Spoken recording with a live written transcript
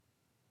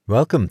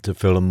Welcome to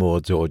Phil and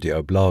Maud's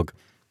audio blog.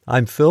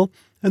 I'm Phil,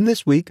 and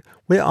this week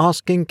we're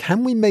asking,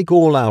 can we make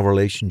all our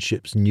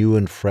relationships new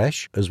and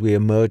fresh as we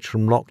emerge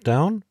from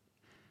lockdown?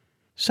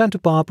 Santa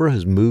Barbara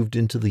has moved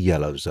into the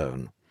yellow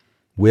zone.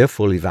 We're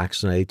fully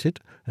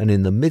vaccinated and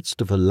in the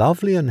midst of a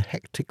lovely and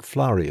hectic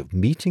flurry of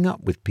meeting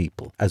up with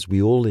people as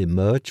we all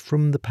emerge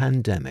from the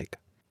pandemic.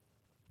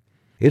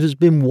 It has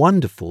been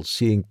wonderful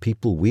seeing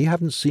people we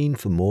haven't seen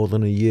for more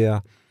than a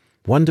year.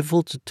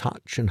 Wonderful to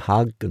touch and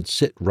hug and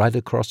sit right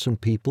across from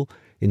people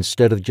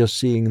instead of just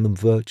seeing them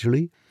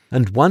virtually,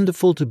 and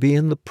wonderful to be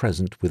in the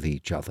present with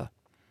each other.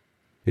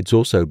 It's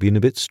also been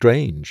a bit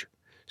strange.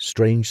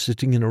 Strange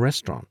sitting in a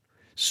restaurant.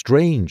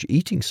 Strange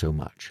eating so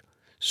much.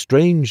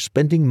 Strange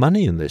spending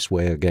money in this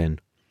way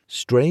again.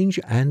 Strange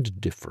and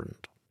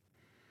different.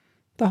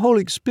 The whole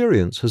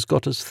experience has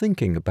got us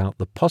thinking about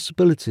the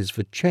possibilities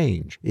for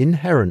change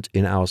inherent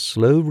in our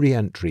slow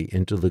re-entry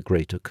into the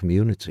greater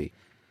community.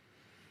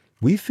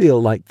 We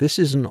feel like this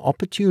is an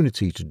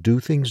opportunity to do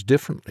things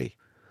differently,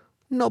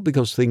 not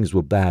because things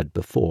were bad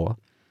before,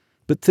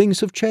 but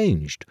things have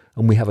changed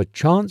and we have a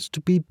chance to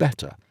be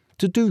better,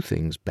 to do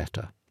things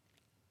better.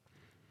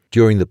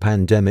 During the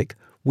pandemic,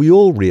 we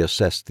all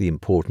reassessed the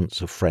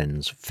importance of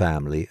friends,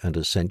 family, and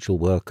essential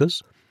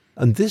workers,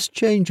 and this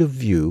change of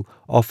view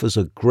offers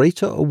a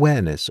greater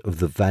awareness of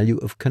the value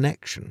of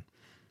connection,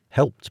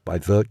 helped by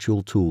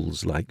virtual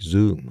tools like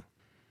Zoom.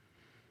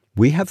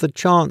 We have the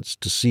chance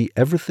to see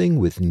everything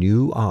with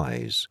new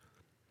eyes.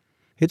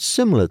 It's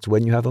similar to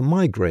when you have a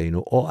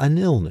migraine or an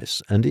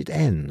illness and it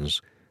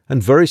ends,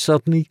 and very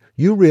suddenly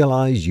you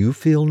realize you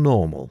feel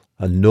normal,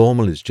 and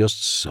normal is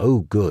just so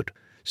good,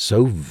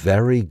 so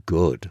very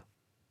good.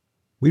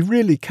 We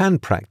really can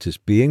practice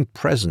being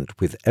present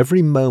with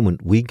every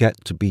moment we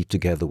get to be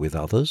together with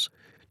others,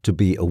 to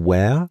be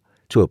aware,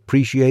 to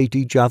appreciate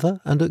each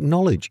other and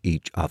acknowledge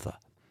each other.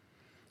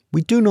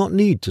 We do not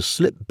need to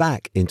slip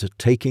back into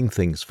taking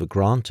things for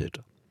granted.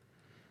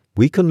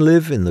 We can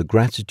live in the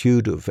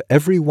gratitude of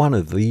every one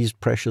of these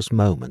precious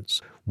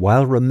moments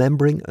while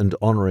remembering and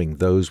honoring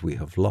those we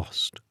have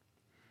lost.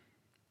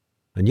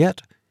 And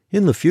yet,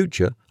 in the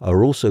future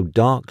are also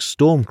dark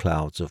storm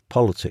clouds of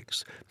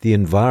politics, the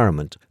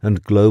environment,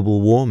 and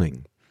global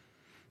warming.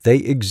 They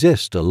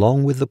exist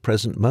along with the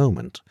present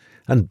moment,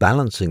 and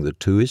balancing the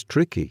two is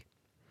tricky.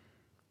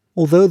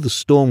 Although the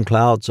storm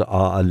clouds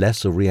are a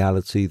lesser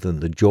reality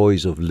than the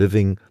joys of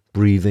living,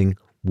 breathing,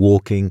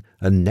 walking,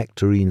 and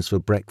nectarines for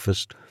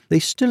breakfast, they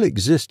still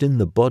exist in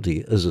the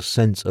body as a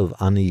sense of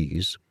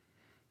unease.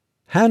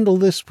 Handle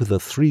this with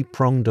a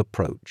three-pronged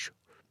approach.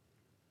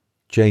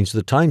 Change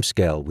the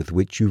timescale with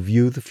which you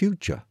view the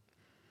future.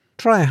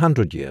 Try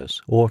 100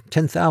 years, or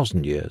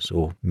 10,000 years,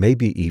 or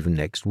maybe even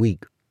next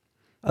week.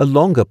 A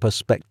longer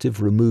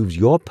perspective removes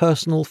your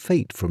personal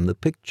fate from the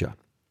picture.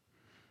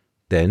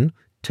 Then,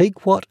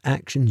 take what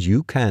actions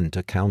you can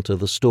to counter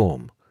the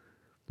storm.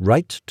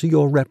 Write to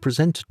your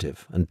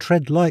representative and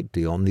tread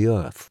lightly on the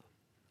earth.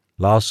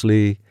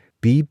 Lastly,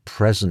 be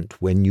present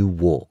when you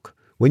walk,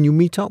 when you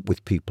meet up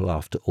with people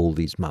after all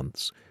these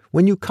months,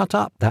 when you cut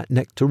up that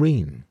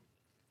nectarine.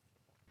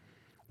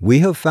 We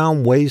have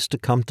found ways to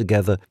come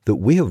together that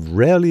we have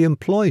rarely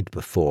employed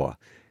before,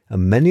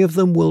 and many of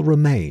them will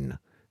remain,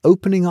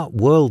 opening up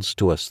worlds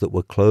to us that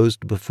were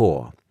closed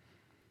before.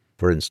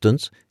 For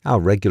instance, our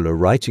regular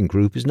writing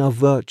group is now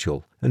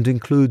virtual and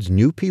includes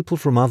new people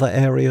from other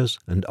areas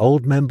and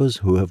old members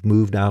who have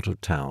moved out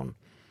of town.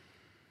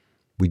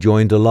 We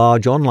joined a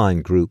large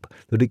online group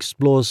that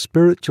explores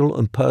spiritual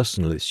and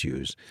personal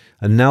issues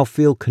and now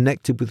feel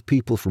connected with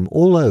people from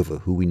all over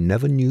who we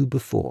never knew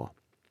before.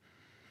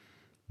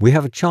 We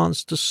have a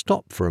chance to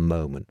stop for a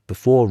moment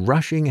before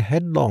rushing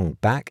headlong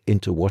back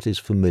into what is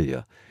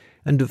familiar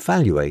and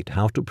evaluate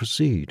how to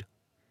proceed.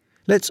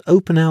 Let's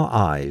open our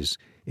eyes,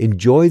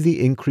 enjoy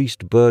the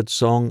increased bird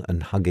song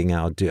and hugging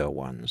our dear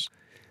ones.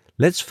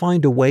 Let's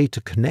find a way to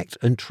connect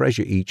and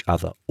treasure each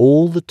other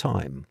all the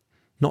time,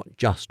 not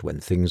just when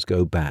things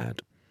go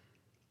bad.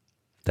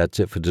 That's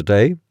it for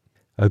today.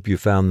 I hope you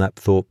found that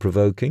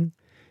thought-provoking.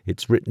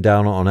 It's written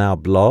down on our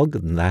blog,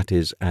 and that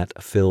is at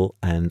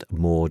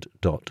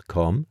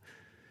philandmaud.com.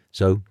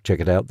 So check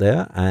it out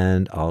there,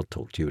 and I'll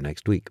talk to you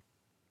next week.